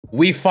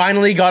We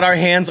finally got our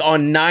hands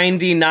on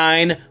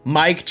 99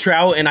 Mike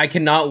Trout, and I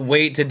cannot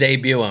wait to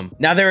debut him.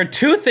 Now, there are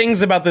two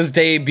things about this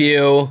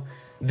debut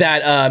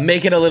that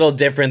make it a little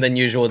different than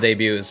usual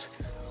debuts.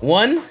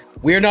 One,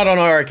 we're not on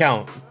our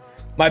account.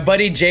 My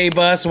buddy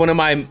J-Bus, one of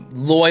my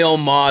loyal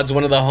mods,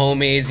 one of the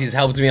homies, he's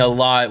helped me a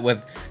lot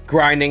with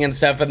grinding and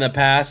stuff in the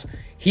past.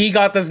 He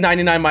got this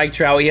 99 Mike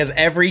Trout. He has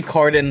every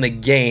card in the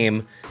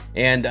game,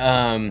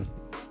 and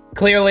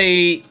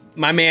clearly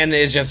my man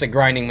is just a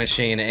grinding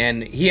machine,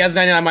 and he has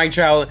 99 Mike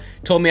Trout,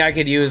 told me I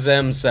could use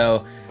him,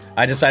 so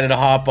I decided to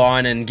hop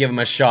on and give him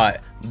a shot.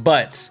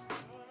 But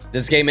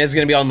this game is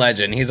going to be on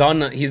Legend. He's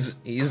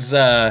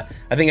I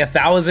think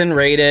 1,000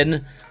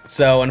 rated,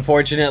 so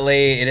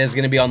unfortunately it is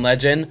going to be on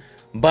Legend,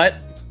 but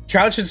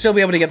Trout should still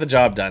be able to get the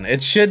job done.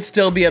 It should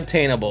still be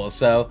obtainable,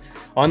 so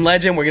on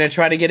Legend we're going to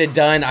try to get it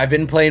done. I've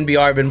been playing BR,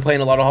 I've been playing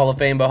a lot of Hall of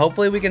Fame, but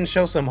hopefully we can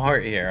show some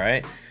heart here,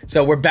 right?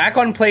 So we're back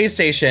on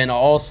PlayStation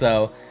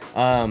also,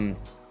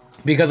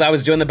 because I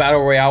was doing the Battle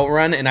Royale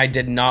run and I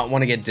did not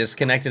want to get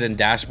disconnected and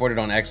dashboarded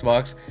on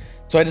Xbox.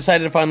 So I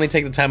decided to finally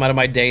take the time out of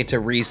my day to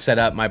reset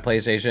up my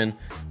PlayStation.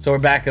 So we're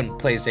back in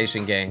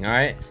PlayStation gang, all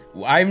right?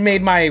 I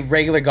made my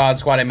regular God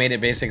Squad. I made it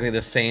basically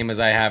the same as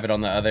I have it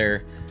on the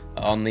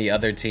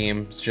other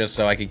team, just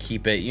so I could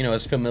keep it, you know,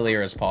 as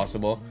familiar as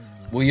possible.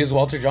 We'll use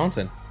Walter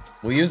Johnson.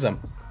 We'll use him.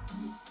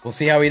 We'll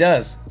see how he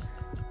does.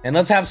 And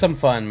let's have some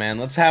fun, man.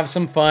 Let's have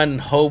some fun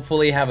and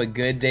hopefully have a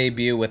good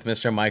debut with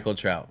Mr. Michael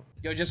Trout.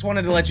 Yo, just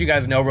wanted to let you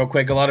guys know real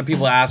quick. A lot of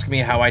people ask me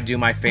how I do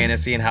my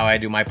fantasy and how I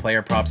do my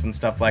player props and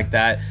stuff like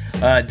that.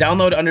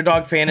 Download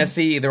Underdog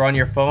Fantasy either on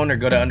your phone or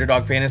go to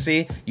Underdog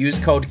Fantasy. Use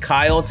code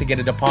Kyle to get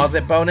a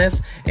deposit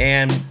bonus,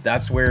 and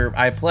that's where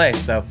I play.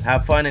 So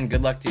have fun and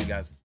good luck to you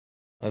guys.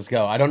 Let's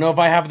go. I don't know if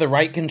I have the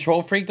right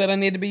control freak that I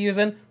need to be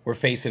using. We're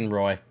facing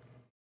Roy.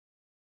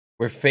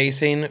 We're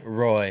facing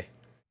Roy.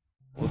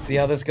 We'll see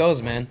how this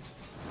goes, man.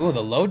 Ooh,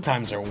 the load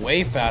times are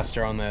way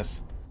faster on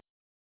this.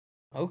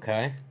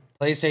 Okay.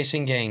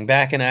 PlayStation gang,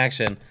 back in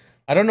action.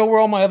 I don't know where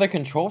all my other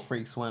control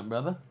freaks went,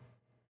 brother.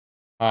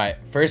 Alright,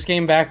 first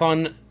game back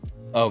on...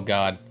 Oh,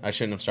 God. I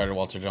shouldn't have started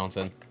Walter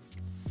Johnson.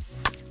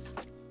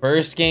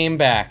 First game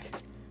back.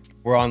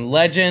 We're on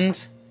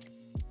Legend.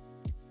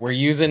 We're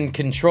using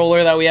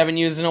controller that we haven't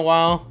used in a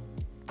while.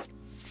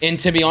 And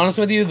to be honest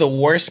with you, the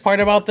worst part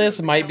about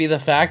this might be the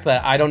fact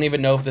that I don't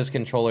even know if this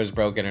controller is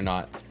broken or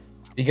not.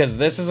 Because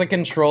this is a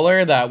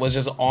controller that was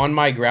just on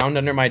my ground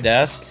under my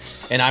desk,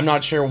 and I'm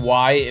not sure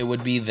why it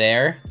would be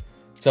there.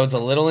 So it's a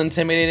little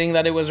intimidating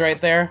that it was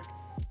right there.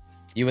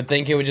 You would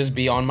think it would just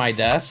be on my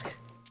desk,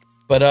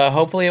 but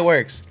hopefully it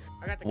works.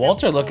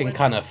 Walter looking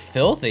kind of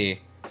filthy.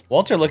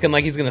 Walter looking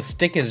like he's gonna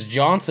stick his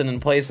Johnson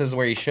in places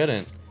where he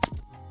shouldn't.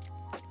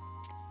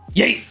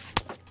 Yay!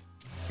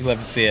 You love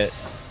to see it.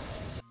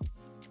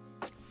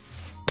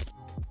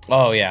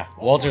 Oh yeah,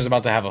 Walter's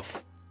about to have a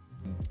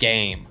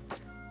game.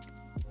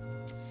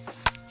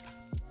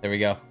 There we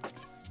go.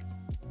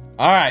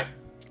 All right,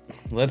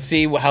 let's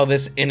see how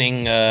this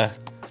inning.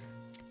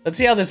 Let's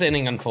see how this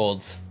inning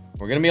unfolds.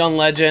 We're gonna be on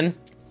Legend.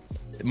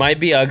 It might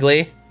be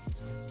ugly.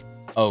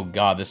 Oh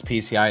God, this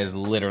PCI is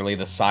literally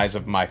the size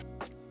of my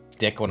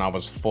dick when I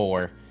was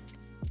 4.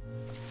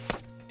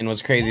 And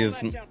what's crazy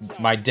is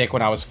my dick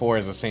when I was 4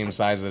 is the same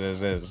size it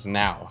is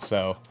now.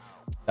 So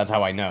that's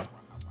how I know.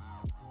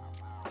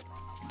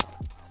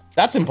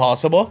 That's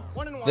impossible.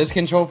 This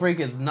control freak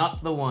is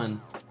not the one.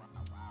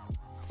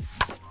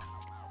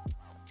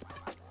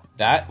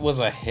 That was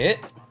a hit?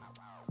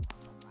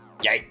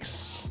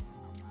 Yikes.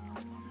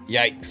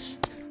 Yikes.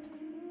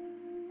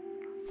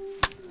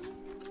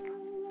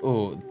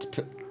 Ooh,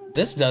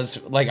 this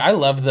does, like, I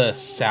love the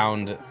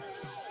sound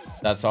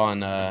that's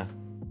on,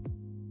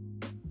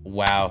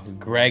 wow,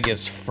 Greg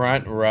is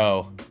front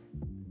row.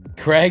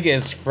 Greg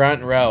is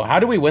front row. How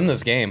do we win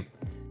this game?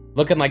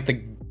 Looking like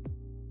the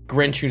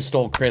Grinch who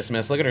stole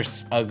Christmas. Look at her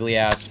ugly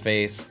ass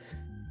face.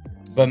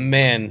 But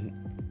man,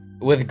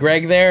 with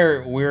Greg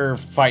there, we're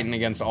fighting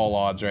against all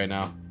odds right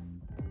now.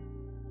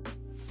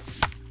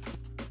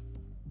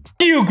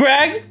 You,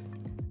 Greg!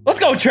 Let's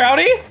go,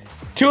 Trouty!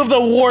 2 of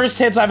the worst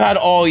hits I've had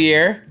all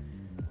year.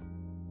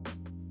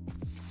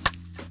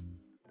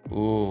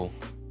 Ooh.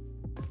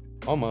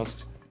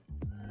 Almost.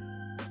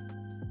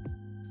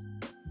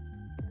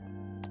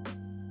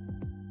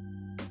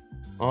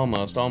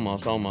 Almost,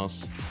 almost,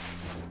 almost.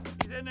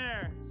 He's in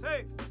there.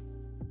 Safe.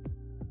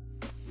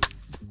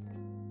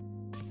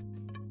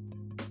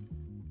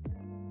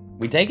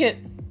 We take it.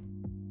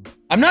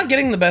 I'm not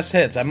getting the best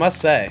hits, I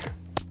must say.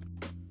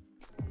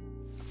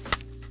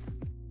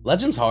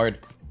 Legend's hard.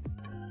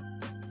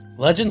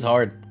 Legend's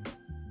hard.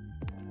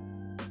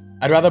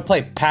 I'd rather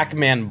play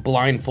Pac-Man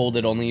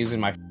blindfolded only using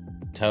my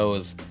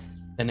toes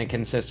than to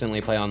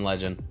consistently play on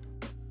Legend.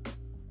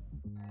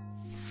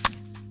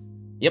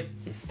 Yep,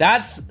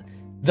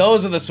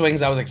 those are the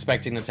swings I was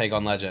expecting to take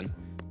on Legend.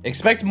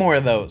 Expect more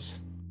of those.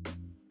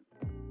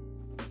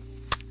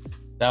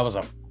 That was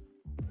a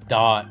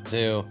dot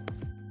too.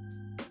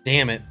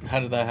 Damn it, how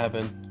did that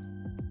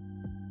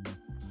happen?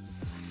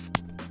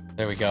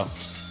 There we go.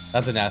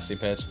 That's a nasty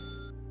pitch.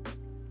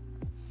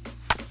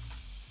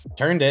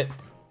 Turned it.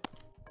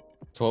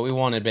 That's what we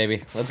wanted,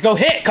 baby. Let's go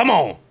hit. Come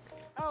on.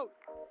 Out.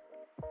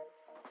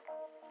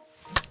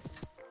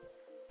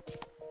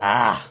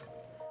 Ah.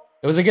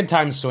 It was a good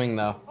time swing,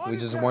 though. We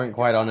just weren't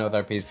quite on it with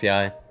our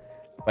PCI.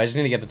 But I just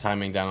need to get the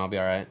timing down. I'll be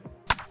all right.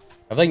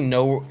 I feel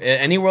like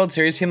any World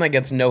Series team that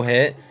gets no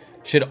hit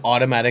should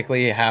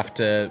automatically have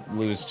to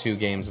lose 2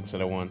 games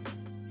instead of 1.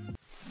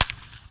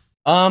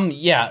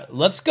 Yeah.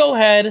 Let's go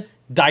ahead,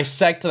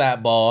 dissect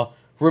that ball,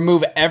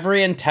 remove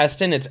every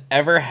intestine it's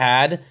ever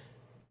had,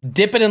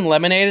 dip it in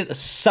lemonade,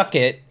 suck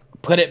it,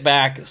 put it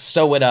back,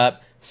 sew it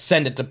up,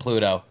 send it to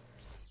Pluto.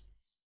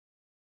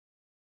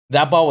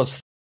 That ball was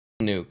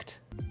nuked.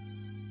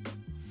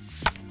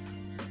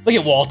 Look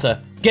at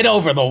Walter. Get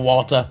over the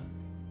Walter.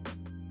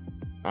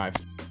 Alright,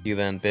 you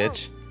then,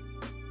 bitch.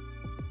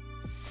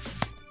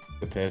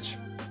 Good pitch.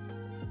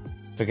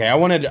 It's okay. I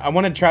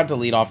wanted Trout to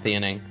lead off the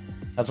inning.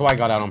 That's why I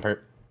got out on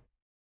purpose.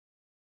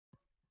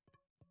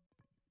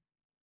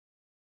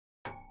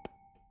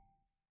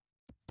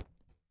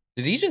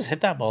 Did he just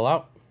hit that ball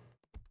out?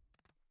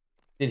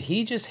 Did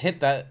he just hit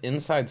that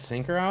inside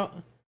sinker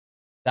out?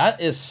 That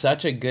is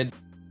such a good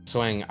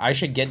swing. I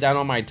should get down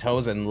on my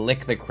toes and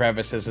lick the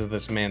crevices of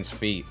this man's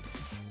feet.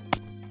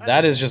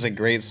 That is just a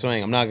great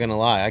swing. I'm not gonna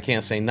lie. I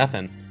can't say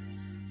nothing.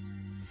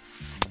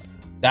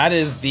 That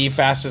is the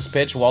fastest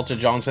pitch Walter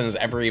Johnson has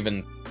ever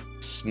even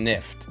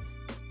sniffed.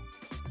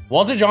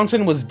 Walter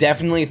Johnson was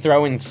definitely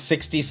throwing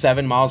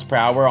 67 miles per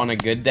hour on a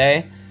good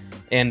day,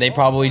 and they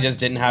probably just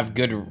didn't have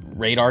good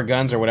radar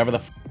guns or whatever the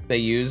f they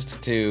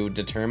used to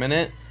determine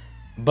it.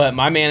 But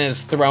my man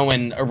is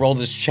throwing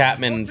Aroldis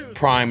Chapman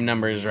prime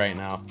numbers right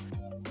now.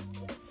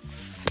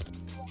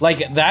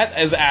 Like, that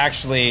is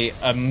actually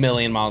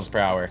 1,000,000 miles per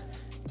hour.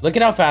 Look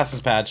at how fast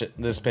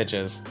this pitch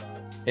is.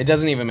 It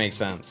doesn't even make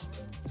sense.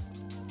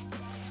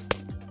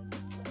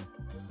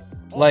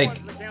 Like,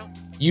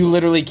 you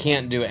literally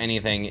can't do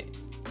anything.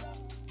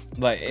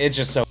 Like, it's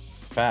just so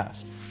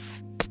fast.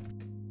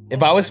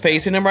 If I was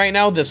facing him right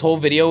now, this whole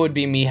video would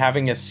be me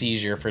having a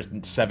seizure for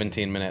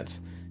 17 minutes.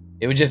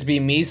 It would just be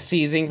me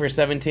seizing for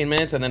 17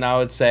 minutes, and then I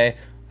would say,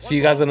 see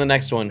you guys on the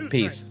next one.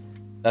 Peace.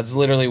 That's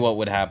literally what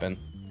would happen.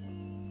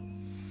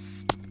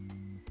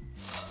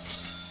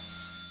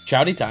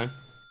 Chowdy time.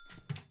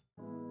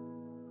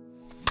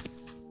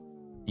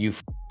 You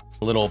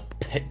little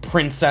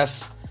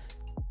princess.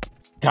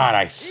 God,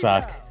 I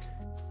suck.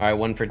 All right,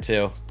 1 for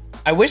 2.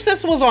 I wish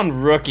this was on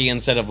rookie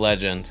instead of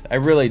legend. I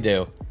really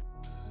do.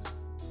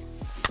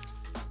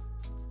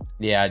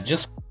 Yeah,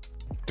 just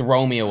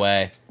throw me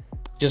away.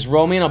 Just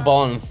roll me in a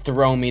ball and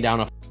throw me down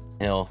a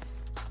hill.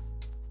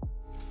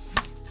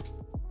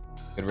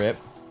 Good rip.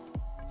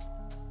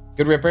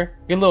 Good ripper.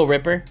 Good little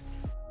ripper.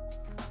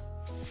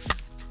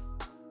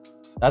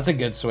 That's a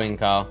good swing,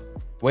 Kyle.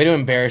 Way to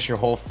embarrass your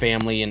whole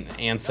family and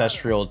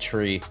ancestral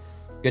tree.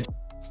 Good.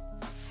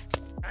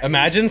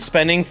 Imagine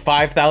spending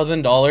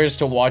 $5,000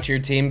 to watch your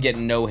team get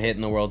no hit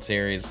in the World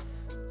Series.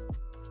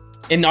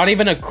 And not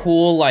even a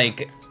cool,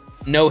 like,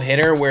 no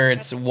hitter where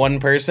it's one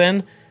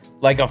person,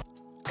 like a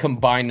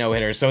combined no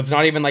hitter. So it's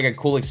not even like a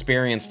cool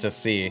experience to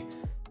see.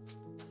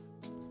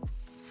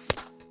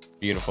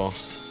 Beautiful.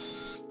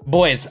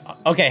 Boys,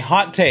 okay,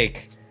 hot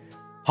take.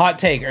 Hot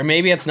take, or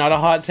maybe it's not a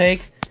hot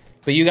take,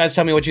 but you guys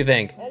tell me what you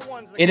think.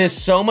 It is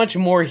so much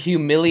more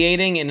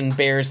humiliating and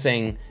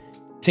embarrassing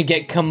to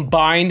get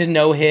combined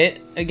no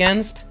hit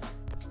against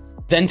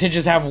than to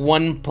just have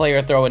one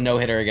player throw a no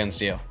hitter against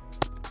you.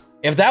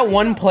 If that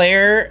one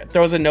player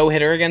throws a no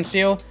hitter against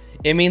you,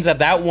 it means that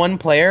that one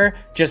player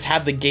just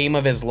had the game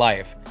of his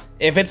life.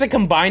 If it's a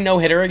combined no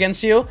hitter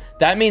against you,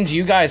 that means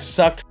you guys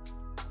sucked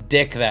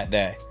dick that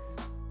day.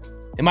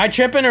 Am I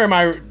tripping or am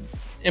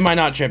I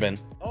not tripping?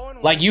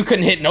 Like, you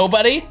couldn't hit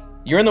nobody?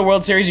 You're in the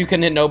World Series, you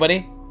couldn't hit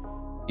nobody?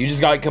 You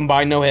just got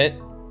combined no hit?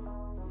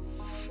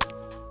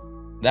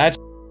 That's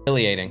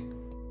humiliating.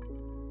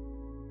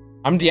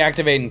 I'm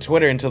deactivating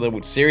Twitter until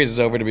the series is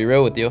over, to be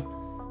real with you.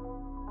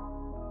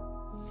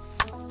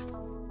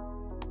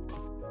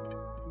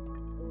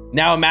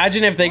 Now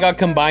imagine if they got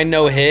combined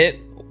no hit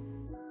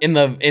in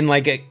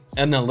like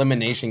an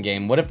elimination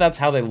game. What if that's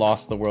how they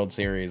lost the World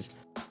Series?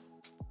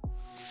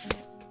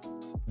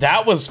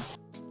 That was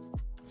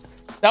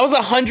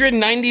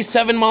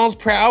 197 miles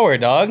per hour,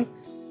 dog.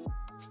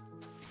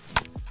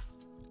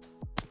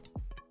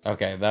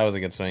 Okay, that was a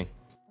good swing.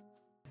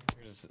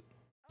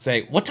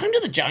 Say, what time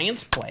do the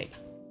Giants play?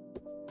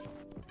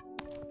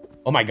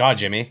 Oh my God,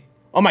 Jimmy.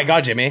 Oh my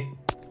God, Jimmy.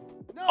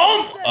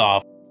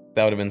 Oh,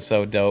 that would have been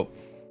so dope.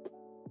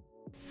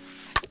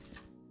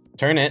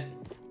 Turn it.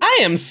 I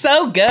am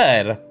so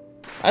good.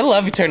 I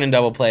love turning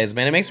double plays,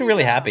 man. It makes me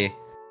really happy.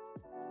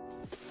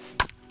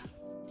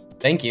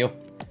 Thank you.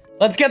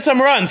 Let's get some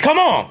runs. Come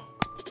on.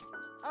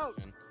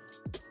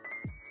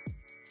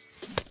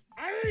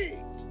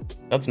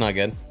 That's not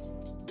good.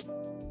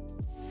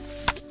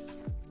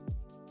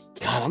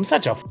 God, I'm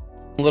such a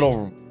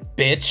little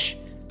bitch.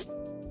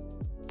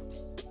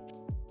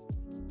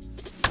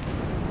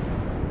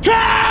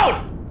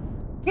 Trout!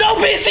 No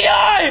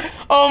PCI!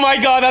 Oh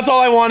my God, that's all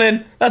I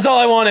wanted. That's all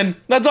I wanted.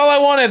 That's all I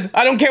wanted.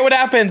 I don't care what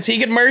happens. He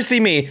can mercy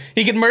me.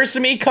 He can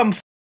mercy me, come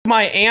f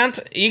my aunt.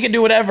 He can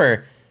do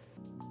whatever.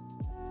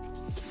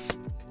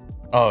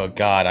 Oh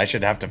God, I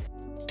should have to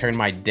turn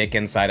my dick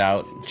inside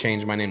out,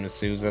 change my name to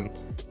Susan.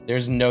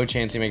 There's no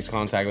chance he makes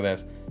contact with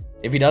this.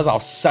 If he does, I'll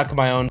suck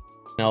my own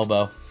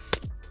elbow.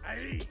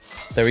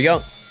 There we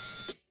go.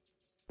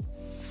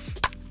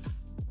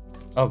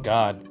 Oh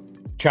God.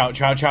 Trout,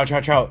 Trout, Trout,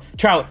 Trout, Trout,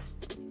 Trout.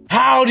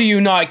 How do you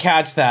not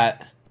catch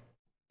that?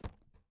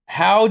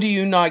 How do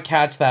you not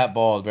catch that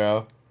ball,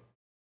 bro?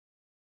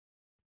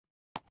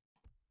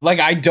 Like,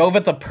 I dove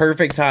at the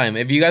perfect time.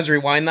 If you guys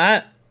rewind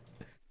that,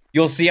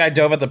 you'll see I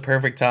dove at the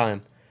perfect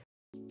time.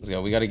 Let's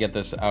go. We got to get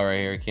this out right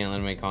here. Can't let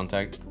him make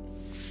contact.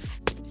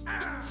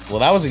 Well,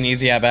 that was an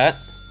easy at bat.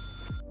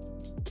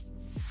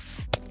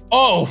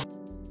 Oh,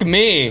 f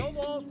me. No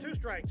balls, 2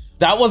 strikes.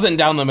 That wasn't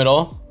down the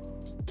middle.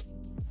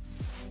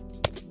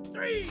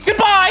 3.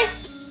 Goodbye.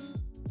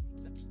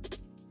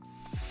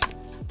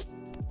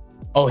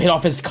 Oh, hit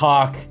off his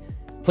cock.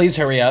 Please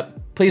hurry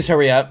up. Please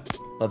hurry up.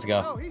 Let's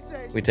go.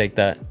 We take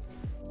that.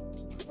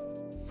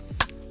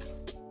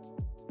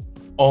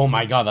 Oh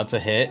my God, that's a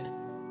hit.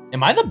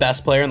 Am I the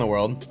best player in the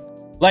world?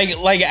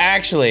 Like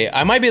actually,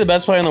 I might be the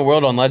best player in the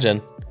world on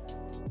Legend.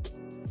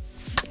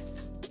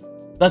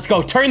 Let's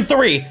go, turn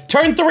 3.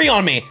 Turn 3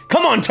 on me.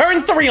 Come on,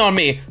 turn 3 on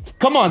me.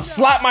 Come on,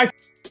 slap my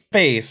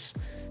face.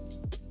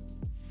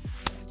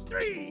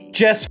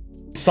 Just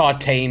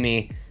saute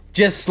me.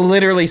 Just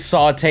literally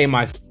saute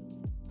my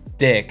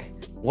dick.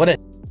 What a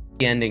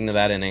ending to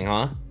that inning,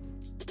 huh?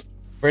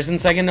 First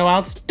and second, no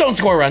outs. Don't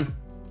score a run.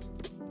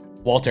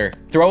 Walter,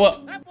 throw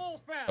up.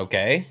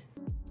 Okay.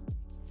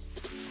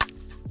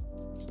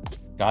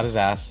 Got his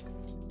ass.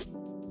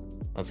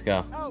 Let's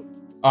go.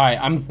 All right,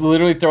 I'm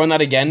literally throwing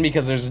that again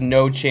because there's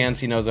no chance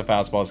he knows a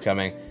fastball is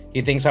coming.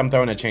 He thinks I'm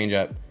throwing a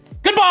changeup.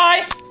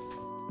 Goodbye!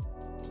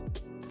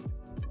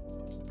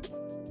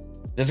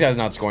 This guy's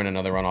not scoring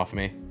another run off of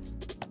me.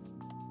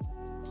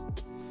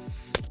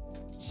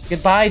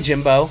 Goodbye,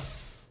 Jimbo.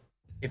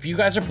 If you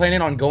guys are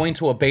planning on going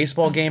to a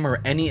baseball game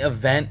or any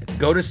event,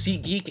 go to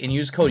SeatGeek and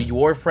use code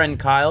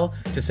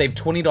YourFriendKyle to save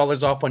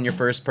 $20 off on your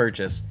first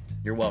purchase.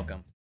 You're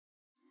welcome.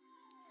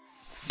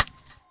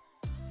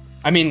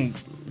 I mean,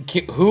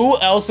 who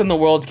else in the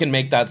world can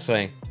make that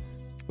swing?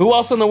 Who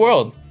else in the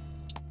world?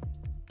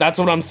 That's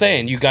what I'm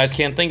saying. You guys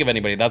can't think of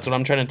anybody. That's what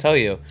I'm trying to tell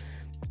you.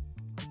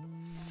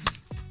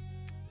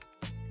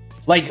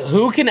 Like,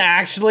 who can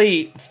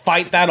actually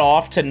fight that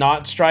off to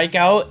not strike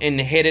out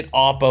and hit it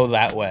oppo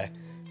that way?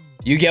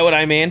 You get what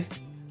I mean?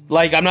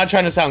 Like, I'm not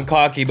trying to sound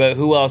cocky, but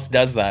who else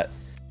does that?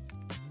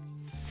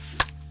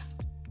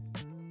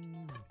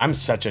 I'm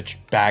such a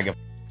bag of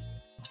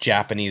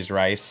Japanese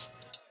rice.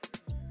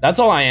 That's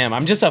all I am.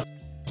 I'm just a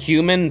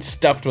human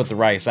stuffed with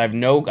rice. I have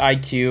no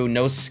IQ,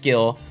 no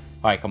skill. All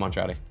right, come on,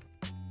 Trouty.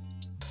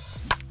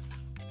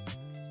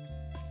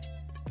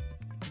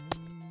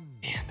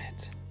 Damn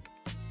it.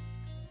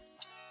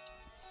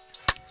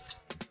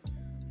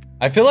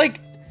 I feel like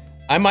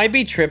I might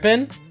be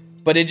tripping,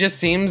 but it just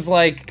seems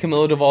like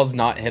Camilo Duvall's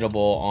not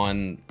hittable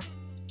on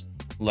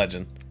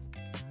Legend.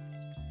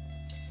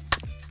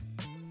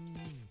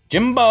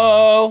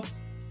 Jimbo!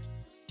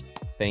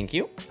 Thank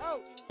you.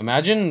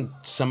 Imagine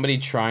somebody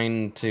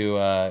trying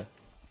to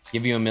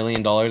give you $1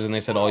 million and they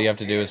said all you have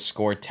to do is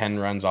score 10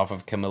 runs off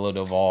of Camilo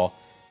Duvall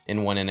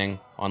in 1 inning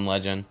on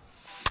Legend.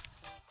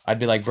 I'd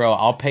be like, bro,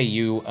 I'll pay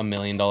you $1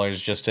 million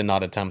just to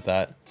not attempt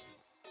that.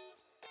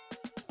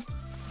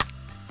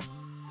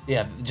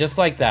 Yeah, just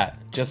like that.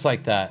 Just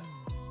like that.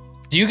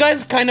 Do you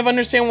guys kind of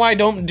understand why I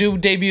don't do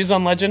debuts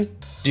on Legend?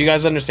 Do you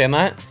guys understand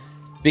that?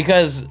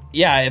 Because,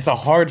 yeah, it's a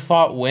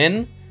hard-fought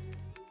win,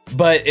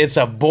 but it's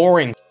a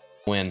boring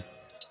win.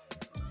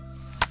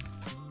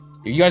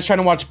 You guys trying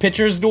to watch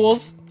pitchers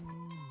duels?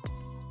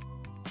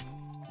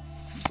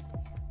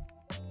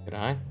 Good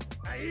eye.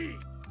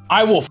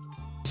 I will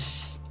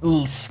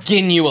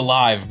skin you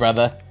alive,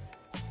 brother.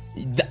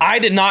 I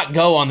did not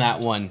go on that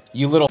one,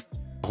 you little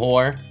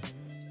whore.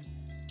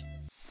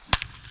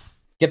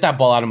 Get that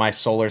ball out of my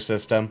solar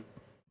system.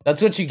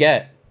 That's what you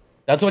get.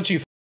 That's what you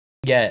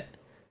get.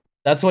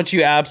 That's what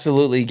you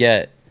absolutely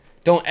get.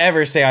 Don't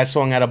ever say I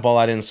swung at a ball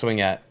I didn't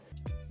swing at.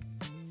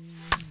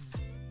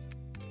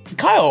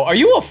 Kyle, are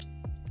you a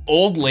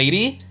old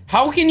lady?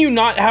 How can you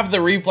not have the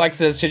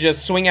reflexes to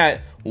just swing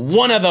at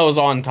one of those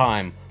on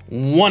time?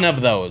 One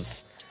of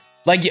those.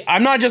 Like,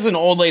 I'm not just an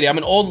old lady. I'm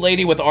an old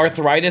lady with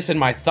arthritis in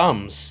my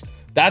thumbs.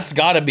 That's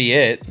gotta be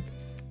it.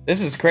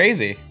 This is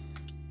crazy.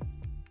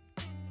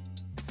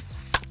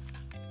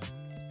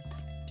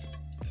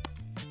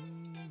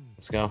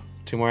 Let's go.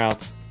 2 more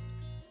outs.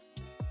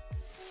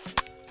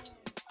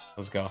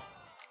 Let's go.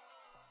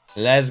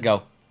 Let's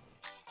go.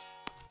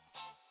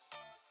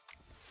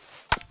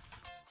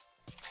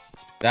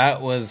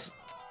 That was,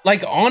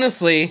 like,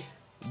 honestly,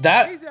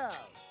 that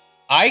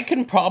I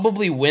can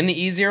probably win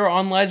easier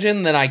on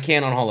Legend than I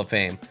can on Hall of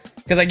Fame.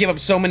 Because I give up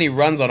so many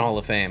runs on Hall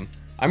of Fame.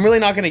 I'm really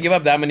not going to give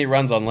up that many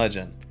runs on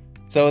Legend.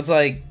 So it's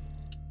like,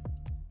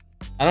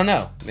 I don't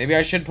know. Maybe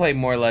I should play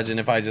more Legend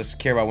if I just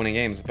care about winning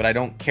games, but I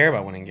don't care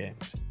about winning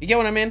games. You get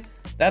what I mean?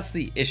 That's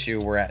the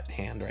issue we're at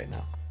hand right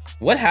now.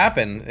 What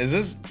happened? Is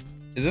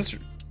this...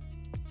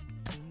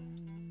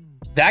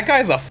 That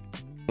guy's a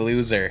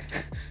loser.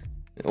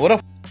 What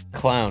a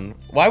clown.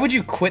 Why would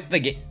you quit the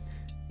game?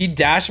 He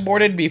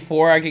dashboarded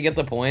before I could get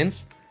the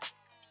points.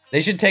 They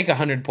should take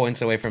 100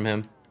 points away from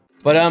him.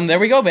 But there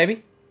we go,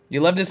 baby.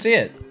 You love to see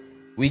it.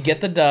 We get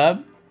the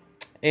dub,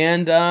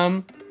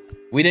 and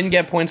we didn't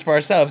get points for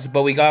ourselves,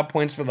 but we got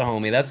points for the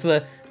homie. That's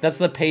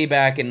the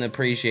payback and the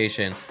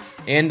appreciation.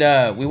 And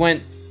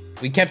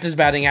we kept his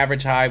batting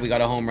average high. We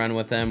got a home run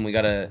with him. We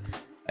got a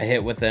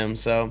hit with him.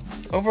 So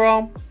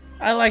overall,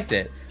 I liked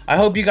it. I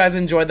hope you guys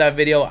enjoyed that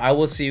video. I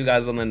will see you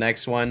guys on the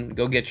next one.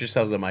 Go get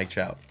yourselves a Mike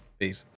Trout. Peace.